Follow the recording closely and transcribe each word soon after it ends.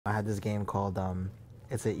I had this game called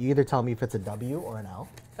you either tell me if it's a W or an L.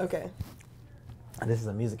 Okay. And this is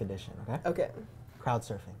a music edition, okay? Okay. Crowd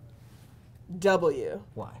surfing. W.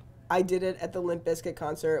 Why? I did it at the Limp Bizkit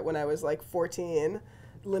concert when I was like 14.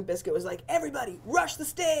 Limp Bizkit was like, everybody, rush the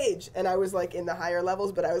stage! And I was like in the higher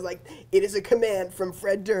levels, but I was like, it is a command from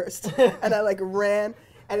Fred Durst. And I like ran,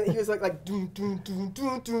 and he was like doom, doom, doom,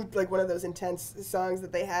 doom, doom, like one of those intense songs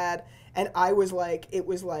that they had. And I was like, I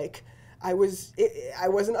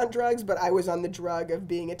wasn't on drugs, but I was on the drug of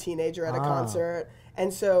being a teenager at a concert.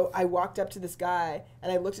 And so I walked up to this guy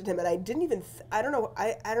and I looked at him and I didn't even, I don't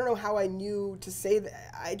know how I knew to say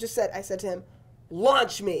that. I said to him,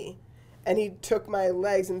 launch me. And he took my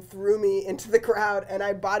legs and threw me into the crowd and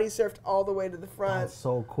I body surfed all the way to the front. That's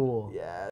so cool. Yeah.